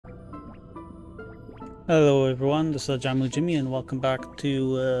Hello everyone, this is Jamu Jimmy and welcome back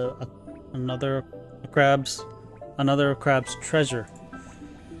to another crab's treasure.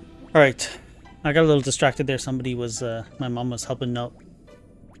 Alright, I got a little distracted there. Somebody was, my mom was helping out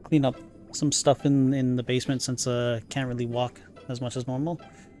clean up some stuff in the basement since I can't really walk as much as normal.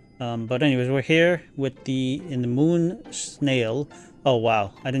 But anyways, we're here with the moon snail. Oh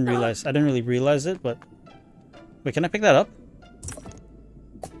wow, I didn't really realize it, but wait, can I pick that up?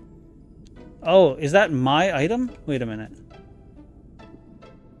 Oh, is that my item? Wait a minute.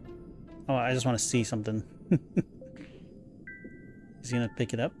 Oh, I just want to see something. Is he gonna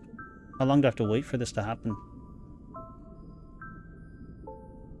pick it up? How long do I have to wait for this to happen?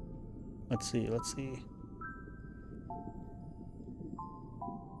 Let's see.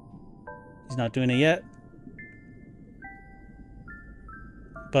 He's not doing it yet.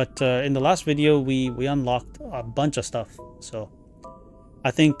 But in the last video, we unlocked a bunch of stuff. So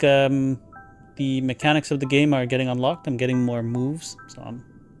I think the mechanics of the game are getting unlocked. I'm getting more moves, so I'm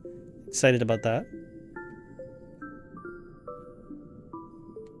excited about that.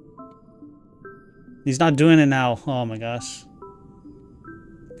 He's not doing it now. Oh my gosh.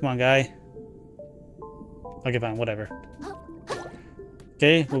 Come on, guy. Okay, fine, whatever.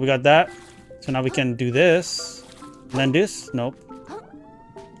 Okay, well, we got that. So now we can do this. And then this? Nope.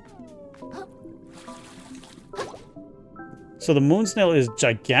 So the moon snail is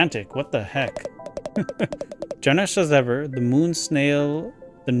gigantic. What the heck? Generous as ever, the moon snail,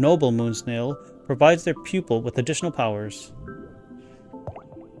 the noble moon snail, provides their pupil with additional powers.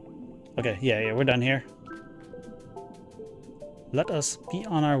 Okay, yeah, we're done here. Let us be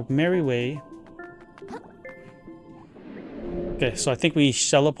on our merry way. Okay, so I think we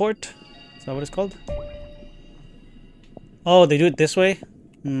teleport. Is that what it's called? Oh, they do it this way?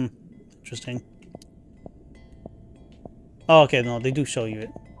 Interesting. Oh, okay, no, they do show you it.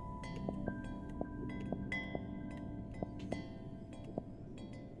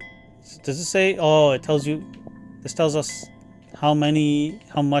 Does it say? Oh, it tells you. This tells us how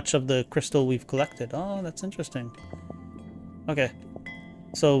much of the crystal we've collected. Oh, that's interesting. Okay,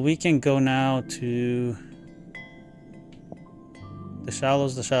 so we can go now to the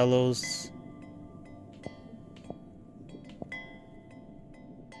shallows.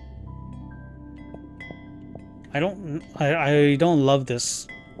 I don't love this.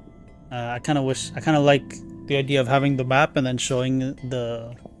 I kind of like the idea of having the map and then showing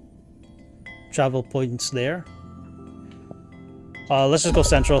the travel points there. Let's just go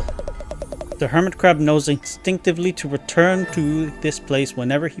central. The hermit crab knows instinctively to return to this place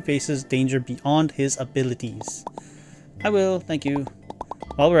whenever he faces danger beyond his abilities. I will, thank you.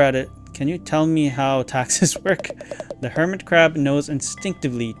 While we're at it, can you tell me how taxes work? The hermit crab knows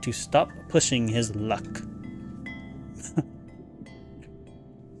instinctively to stop pushing his luck.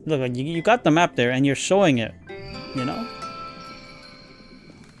 Look, you got the map there and you're showing it, you know?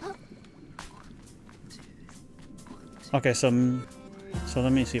 Okay, so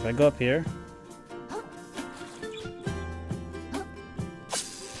let me see if I go up here.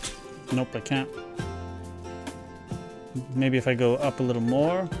 Nope, I can't. Maybe if I go up a little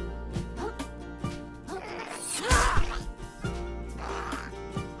more.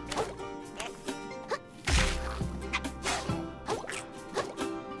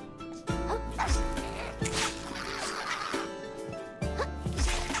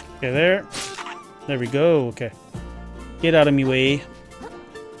 Okay, there we go. Okay, get out of me way.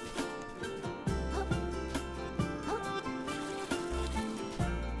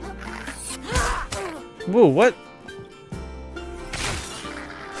 Whoa, what?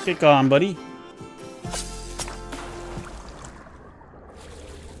 Get gone, buddy.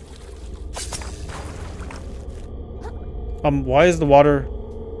 Why is the water...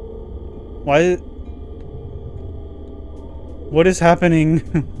 What is happening?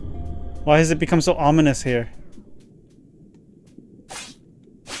 Why has it become so ominous here?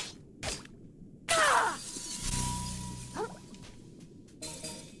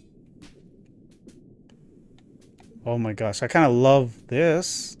 Oh my gosh, I kind of love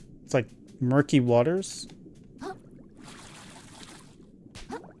this. It's like murky waters.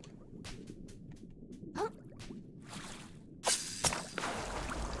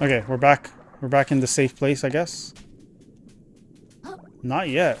 Okay, we're back. We're back in the safe place, I guess. Not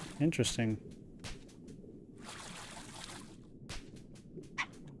yet. Interesting.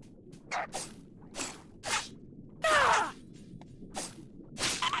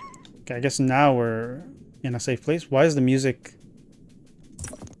 Okay, I guess now we're in a safe place. Why is the music...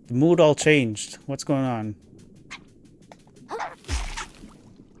 The mood all changed. What's going on?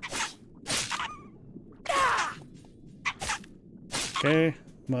 Okay,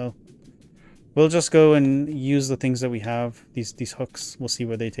 well, We'll just go and use the things that we have. These hooks. We'll see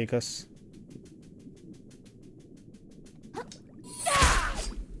where they take us.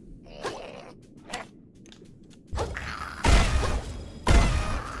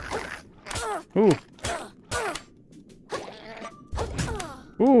 Ooh.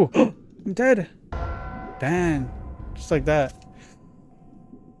 Ooh. I'm dead. Damn. Just like that.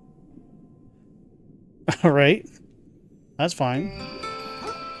 Alright. That's fine.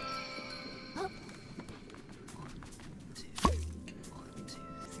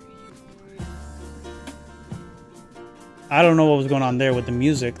 I don't know what was going on there with the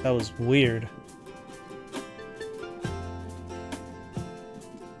music. That was weird.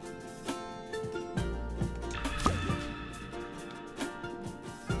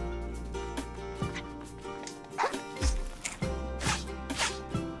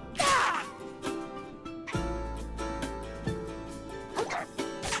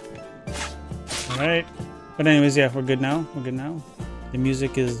 Alright. But anyways, yeah, we're good now. We're good now. The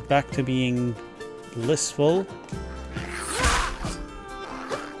music is back to being blissful.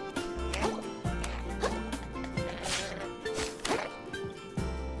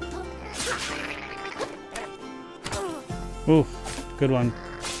 Ooh, good one.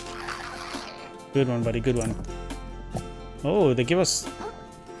 Good one, buddy, good one. Oh, they give us...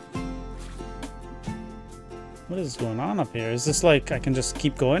 What is going on up here? Is this like I can just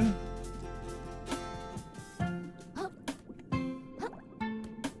keep going?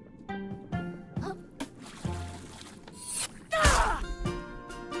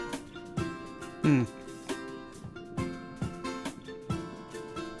 Hmm.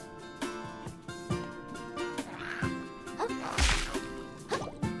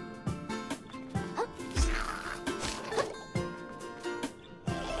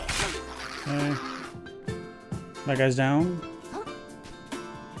 Okay. That guy's down.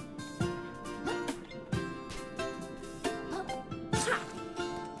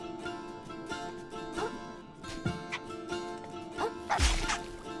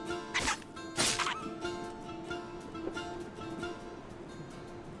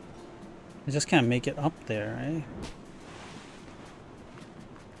 I just can't make it up there, eh?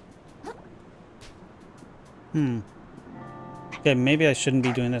 Hmm. Okay, maybe I shouldn't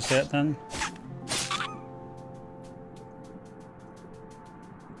be doing this yet then.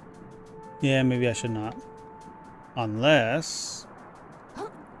 Yeah, maybe I should not. Unless...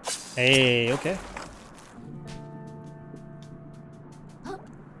 Hey, okay.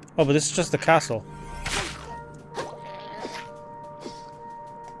 Oh, but this is just the castle.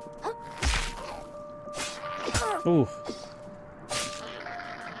 Ooh.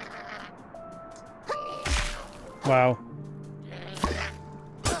 Wow.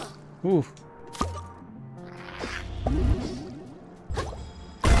 Ooh.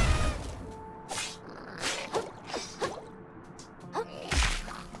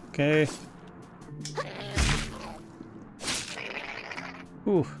 Okay.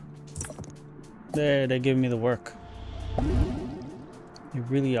 Ooh. There, they give me the work. They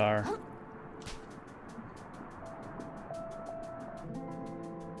really are.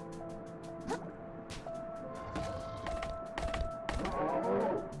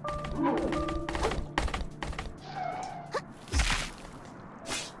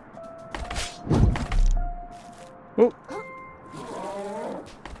 Oh.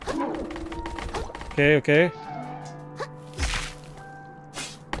 Okay, okay.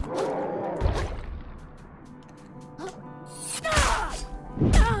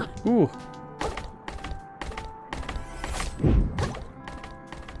 Ooh.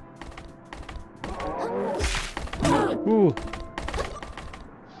 Ooh.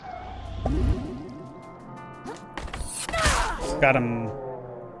 Got him.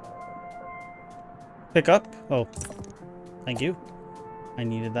 Pick up? Oh. Thank you. I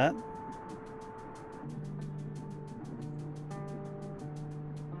needed that.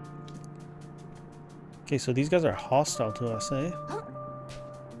 Okay, so these guys are hostile to us, eh?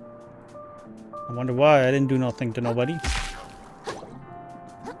 I wonder why. I didn't do nothing to nobody.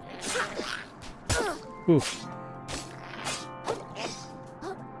 Ooh.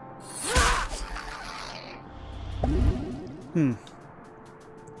 Hmm.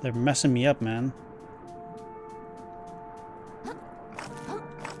 They're messing me up, man.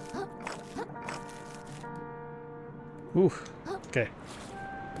 Ooh. Okay.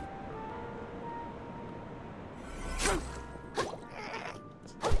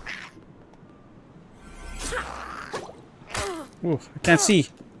 Ooh, I can't see.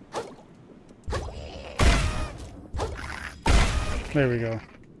 There we go.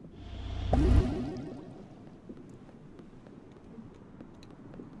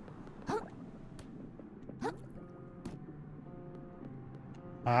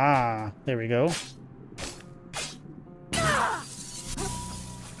 Ah, there we go.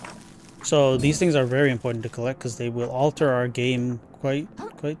 So these things are very important to collect because they will alter our game quite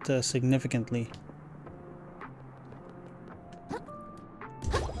significantly.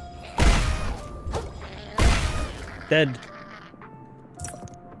 Dead.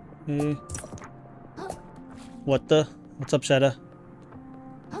 What the? What's up, Shada?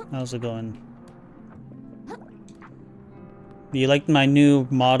 How's it going? Do you like my new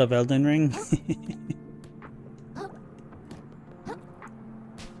mod of Elden Ring?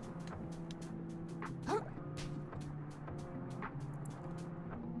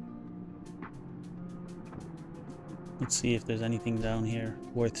 Let's see if there's anything down here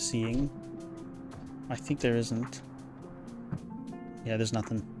worth seeing. I think there isn't. Yeah, there's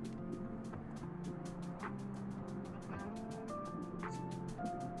nothing.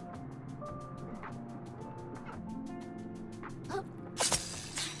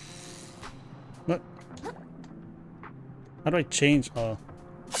 What? How do I change? Oh.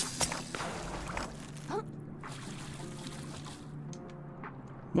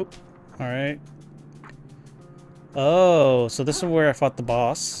 Whoop. Alright. Oh, so this is where I fought the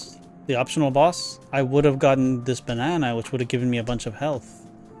boss. The optional boss. I would have gotten this banana, which would have given me a bunch of health.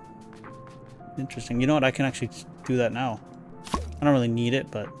 Interesting. You know what? I can actually do that now. I don't really need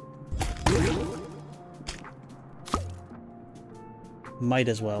it, but... might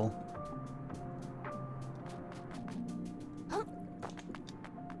as well.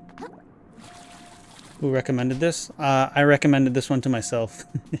 Who recommended this? I recommended this one to myself.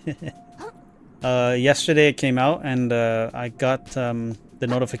 Yesterday it came out and I got the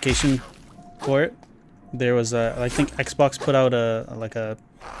notification for it. There was I think Xbox put out a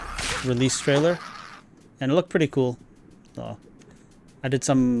release trailer and it looked pretty cool. So I did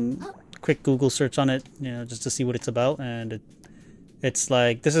some quick Google search on it, you know, just to see what it's about, and it's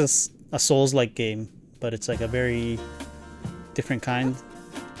like, this is a Souls-like game, but it's like a very different kind.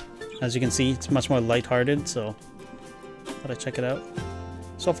 As you can see, it's much more lighthearted, so thought I'd check it out.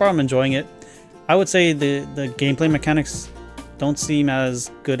 So far I'm enjoying it. I would say the gameplay mechanics don't seem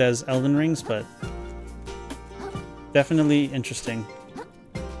as good as Elden Ring's, but definitely interesting.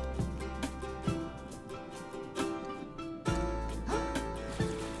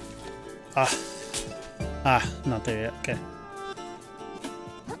 Not there yet. Okay.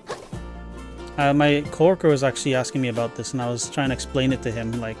 My coworker was actually asking me about this, and I was trying to explain it to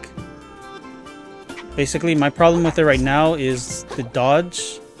him. Like, basically, my problem with it right now is the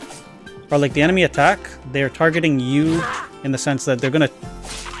dodge, or like the enemy attack. They're targeting you in the sense that they're gonna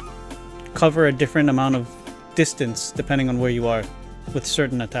cover a different amount of distance depending on where you are with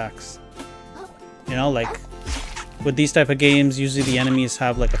certain attacks. You know, like with these type of games, usually the enemies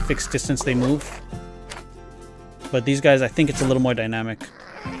have like a fixed distance they move. But these guys, I think it's a little more dynamic.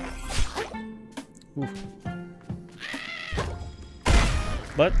 Ooh.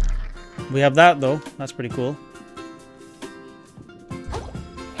 But we have that though. That's pretty cool.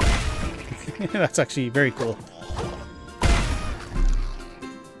 That's actually very cool.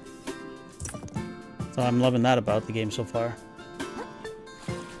 So I'm loving that about the game so far.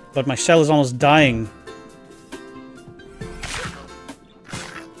 But my shell is almost dying.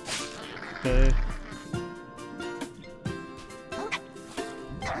 Okay.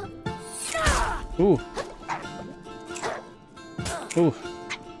 Ooh. Ooh.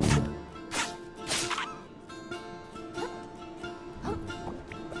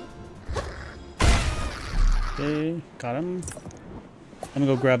 Okay, got him. Let me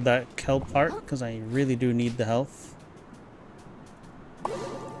go grab that kelp art because I really do need the health.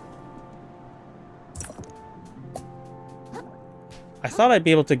 I thought I'd be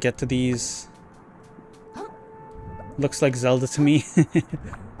able to get to these. Looks like Zelda to me.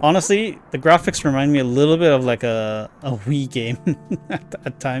 Honestly, the graphics remind me a little bit of like a Wii game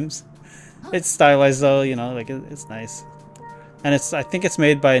at times. It's stylized though, you know, like it's nice. And I think it's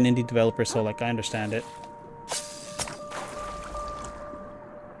made by an indie developer, so like I understand it.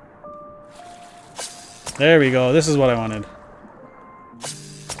 There we go. This is what I wanted.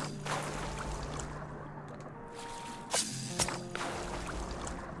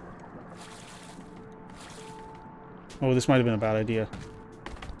 Oh, this might have been a bad idea.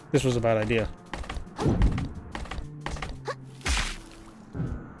 This was a bad idea.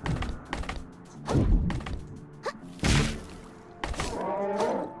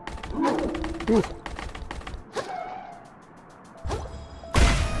 Ooh.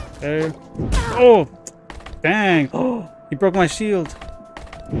 Okay. Oh! Dang! Oh! He broke my shield!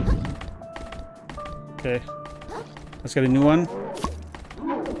 Okay. Let's get a new one.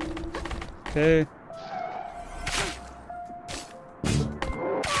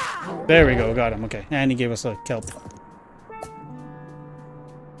 There we go, got him. Okay, and he gave us a kelp.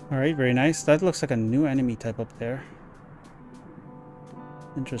 Alright, very nice. That looks like a new enemy type up there.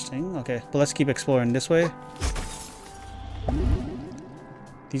 Interesting. Okay, but let's keep exploring this way.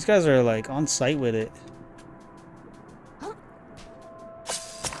 These guys are like on site with it.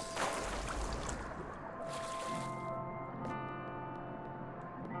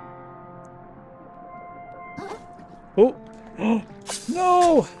 Oh! Oh!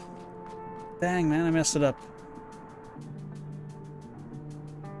 No! Dang, man, I messed it up.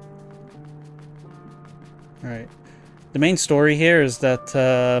 Alright. The main story here is that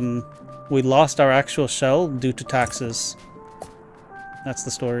we lost our actual shell due to taxes. That's the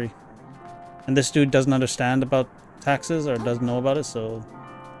story. And this dude doesn't understand about taxes or doesn't know about it, so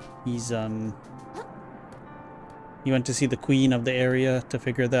he's he went to see the queen of the area to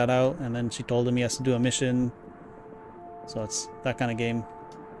figure that out, and then she told him he has to do a mission. So it's that kind of game.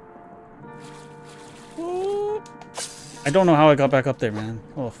 Ooh. I don't know how I got back up there, man.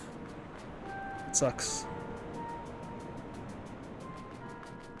 Oh, it sucks.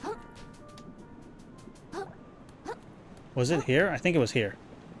 Was it here? I think it was here.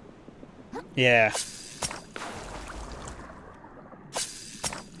 Yeah.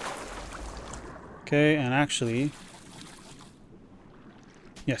 Okay, and actually...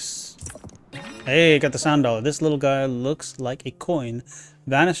 Yes. Hey, got the sound dollar. This little guy looks like a coin.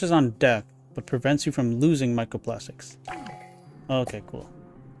 Vanishes on death, but prevents you from losing microplastics. Okay, cool.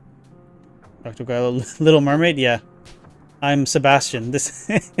 Dr. Guy, Little Mermaid? Yeah. I'm Sebastian. This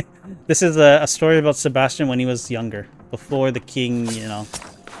this is a story about Sebastian when he was younger. Before the king, you know,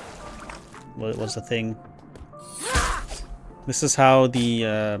 what was the thing. This is how the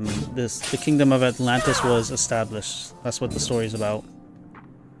the kingdom of Atlantis was established. That's what the story is about.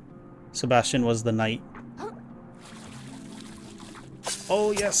 Sebastian was the knight.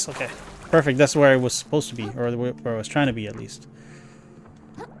 Oh yes, okay, perfect. That's where I was supposed to be, or where I was trying to be at least.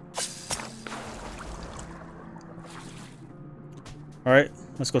 All right,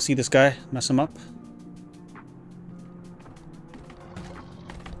 let's go see this guy. Mess him up.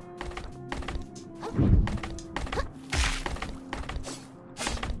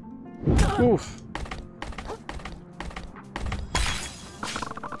 Oof.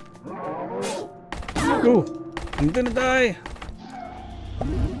 Ooh, I'm gonna die.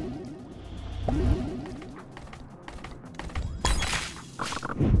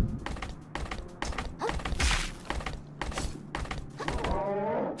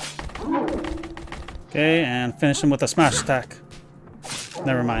 Okay, and finish him with a smash attack.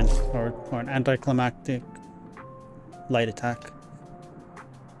 Never mind, or an anticlimactic light attack.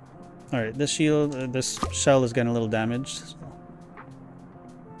 Alright, this shield, this shell is getting a little damaged. So.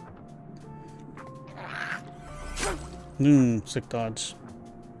 Sick dodge.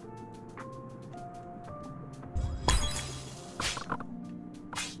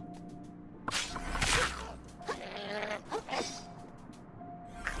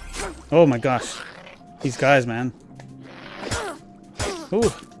 Oh my gosh. These guys, man.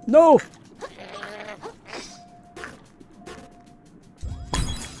 Ooh, no!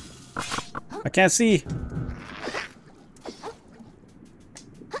 I can't see.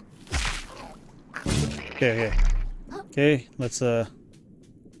 Okay, okay. Okay, let's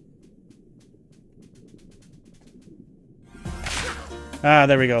Ah,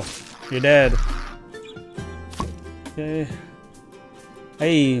 there we go. You're dead. Okay.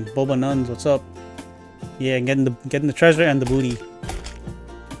 Hey, Boba Nuns, what's up? Yeah, getting the treasure and the booty.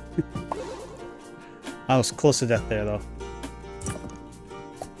 I was close to death there though.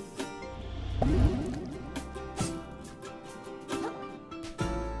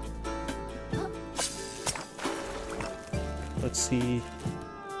 Let's see.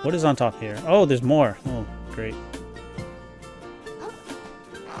 What is on top here? Oh, there's more. Oh, great.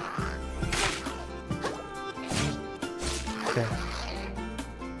 Okay.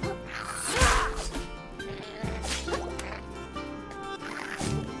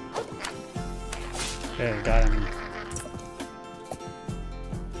 Okay, got him.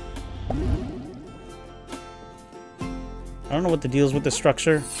 I don't know what the deal is with the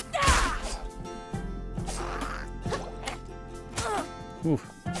structure. Ooh.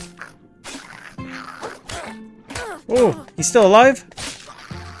 Oh, he's still alive?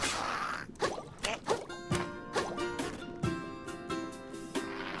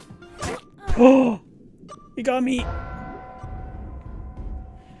 Oh, he got me.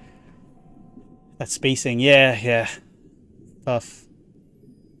 That spacing, yeah. Tough.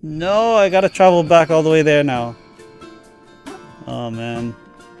 No, I gotta travel back all the way there now. Oh, man.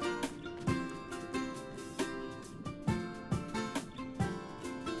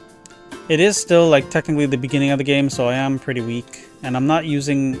 It is still like technically the beginning of the game, so I am pretty weak, and I'm not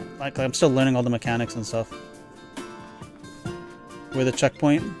using like I'm still learning all the mechanics and stuff. Where the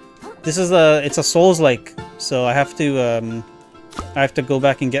checkpoint? This is it's a Souls-like, so I have to go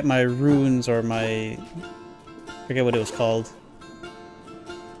back and get my runes or my I forget what it was called.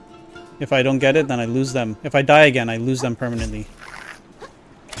 If I don't get it, then I lose them. If I die again, I lose them permanently.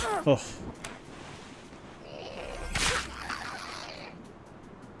 Oh.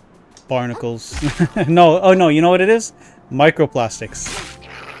 Barnacles. No, oh no, you know what it is? Microplastics.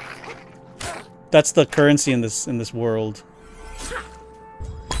 That's the currency in this world.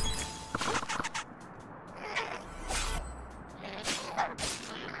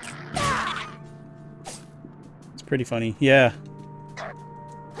 It's pretty funny. Yeah.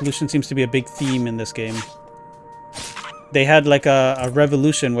 Pollution seems to be a big theme in this game. They had like a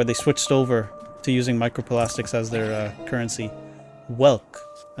revolution where they switched over to using microplastics as their currency. Whelk.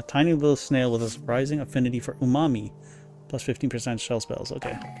 A tiny little snail with a surprising affinity for umami. Plus 15% shell spells.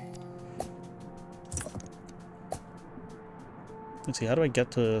 Okay. Let's see, how do I get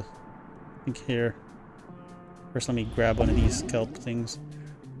to... I think here. First let me grab one of these kelp things.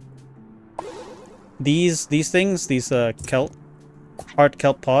 These things, these heart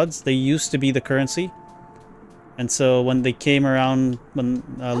kelp pods, they used to be the currency. And so when they came around when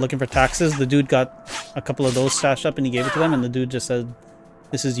looking for taxes, the dude got a couple of those stashed up and he gave it to them, and the dude just said,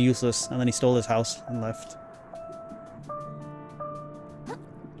 "This is useless," and then he stole his house and left.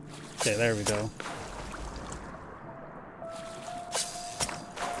 Okay, there we go. I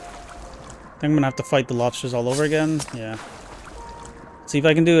think I'm gonna have to fight the lobsters all over again. Yeah. See if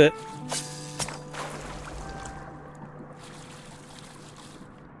I can do it.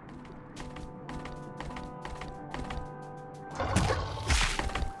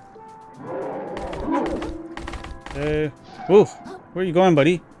 Okay. Whoa. Where are you going,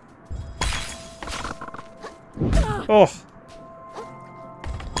 buddy? Oh.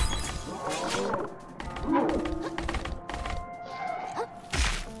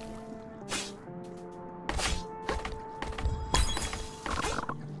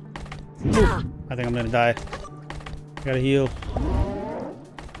 I think I'm gonna die. I gotta heal.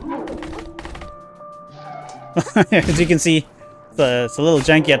 As you can see, it's a little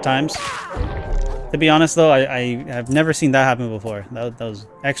janky at times. To be honest, though, I have never seen that happen before. That was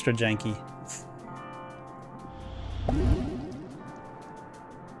extra janky.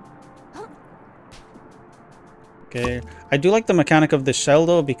 Okay, I do like the mechanic of the shell,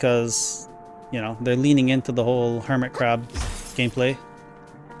 though, because, you know, they're leaning into the whole hermit crab gameplay.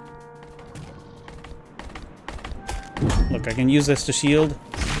 Look, I can use this to shield.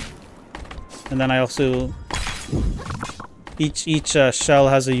 And then I also... Each shell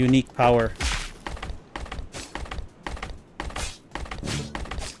has a unique power.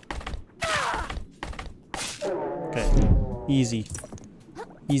 Easy.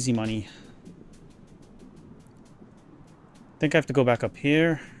 Easy money. I think I have to go back up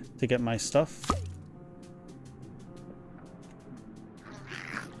here to get my stuff.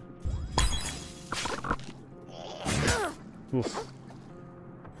 Oof.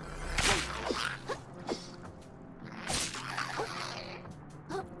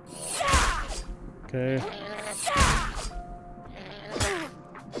 Okay.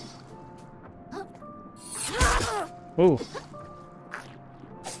 Ooh.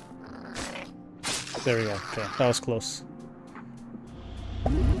 There we go. Okay, that was close.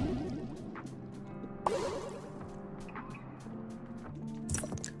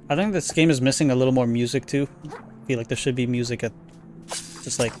 I think this game is missing a little more music too. I feel like there should be music at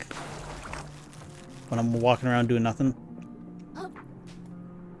just like when I'm walking around doing nothing.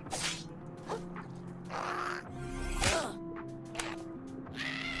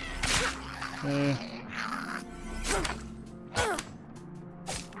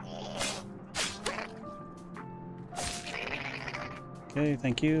 Okay,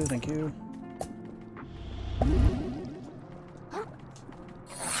 thank you, thank you.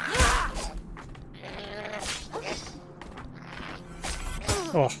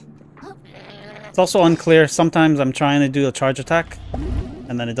 Oh. It's also unclear. Sometimes I'm trying to do a charge attack,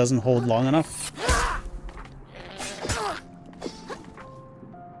 and then it doesn't hold long enough.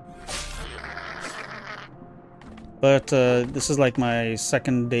 But this is like my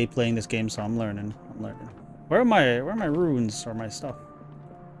second day playing this game, so I'm learning. Where are my runes or my stuff?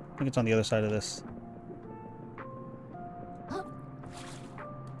 I think it's on the other side of this.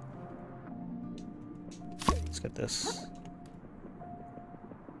 Let's get this.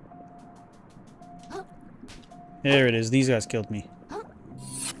 There it is. These guys killed me.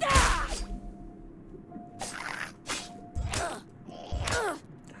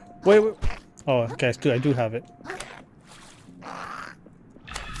 Wait, wait. Oh, okay, I do have it.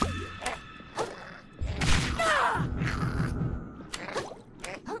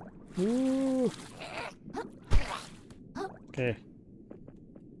 Ooh. Okay.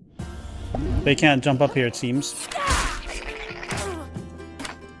 They can't jump up here, it seems.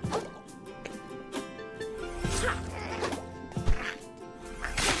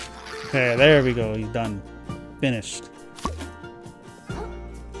 Okay, there we go. He's done. Finished.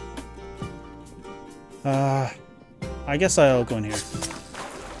 I guess I'll go in here.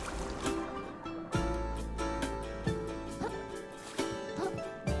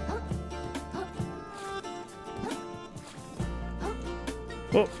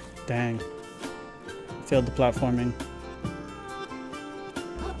 Oh, dang. Failed the platforming.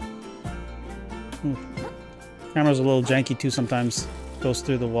 Camera's a little janky too sometimes. Goes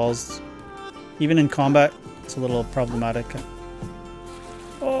through the walls. Even in combat, it's a little problematic.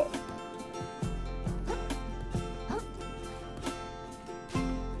 Oh.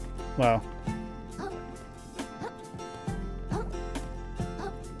 Wow.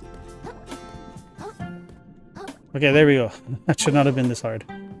 Okay, there we go. That should not have been this hard.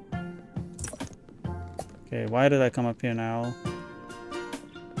 Okay, why did I come up here now?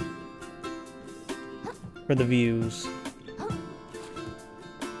 For the views.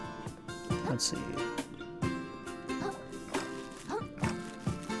 Let's see.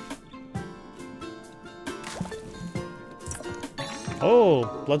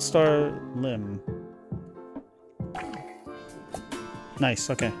 Oh, Bloodstar Limb. Nice,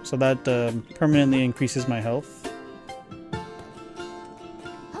 okay. So that permanently increases my health.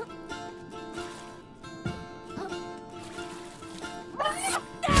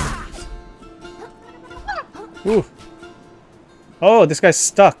 Ooh. Oh, this guy's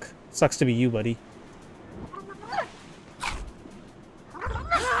stuck. Sucks to be you, buddy.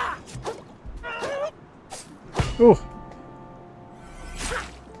 Ooh.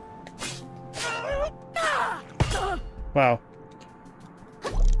 Wow.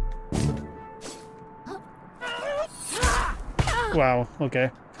 Wow, okay.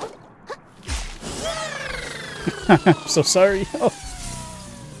 I'm so sorry. Oh.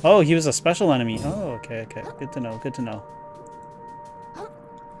 Oh, he was a special enemy. Oh, okay, okay. Good to know, good to know.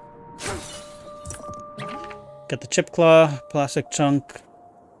 Got the chip claw, plastic chunk.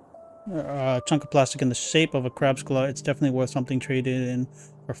 Chunk of plastic in the shape of a crab's claw. It's definitely worth something traded in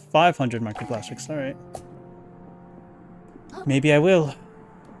for 500 microplastics. Alright. Maybe I will.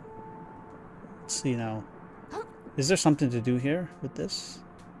 Let's see now. Is there something to do here with this?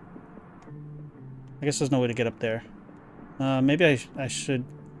 I guess there's no way to get up there. Maybe I should...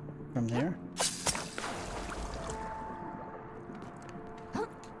 From there?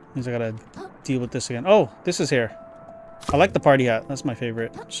 Means I gotta deal with this again. Oh, this is here. I like the party hat. That's my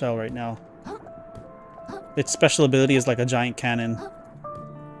favorite shell right now. Its special ability is like a giant cannon.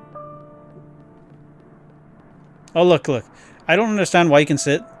 Oh, look, look. I don't understand why you can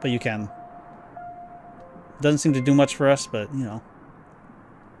sit, but you can. Doesn't seem to do much for us, but, you know.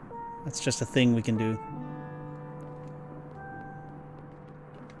 That's just a thing we can do.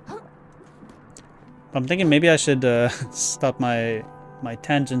 I'm thinking maybe I should stop my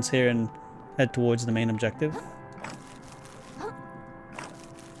tangents here and head towards the main objective.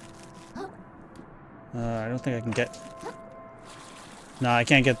 I don't think I can get... No, I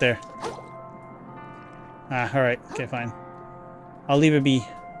can't get there. Ah, alright. Okay, fine. I'll leave it be.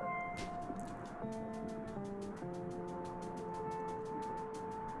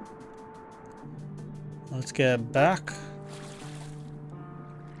 Let's get back.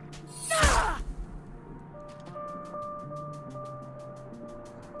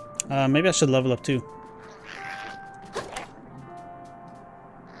 Maybe I should level up too.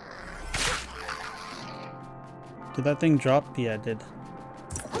 Did that thing drop? Yeah, it did.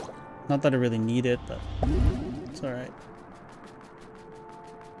 Not that I really need it, but it's alright.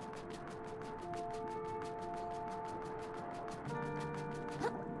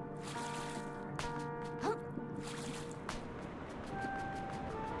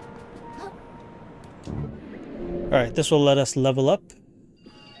 Alright, this will let us level up.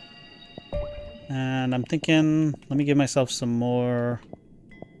 And I'm thinking, let me give myself some more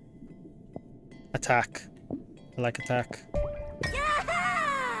attack. I like attack.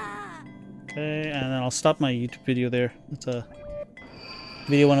 Okay, and then I'll stop my YouTube video there. It's a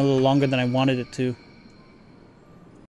video went a little longer than I wanted it to.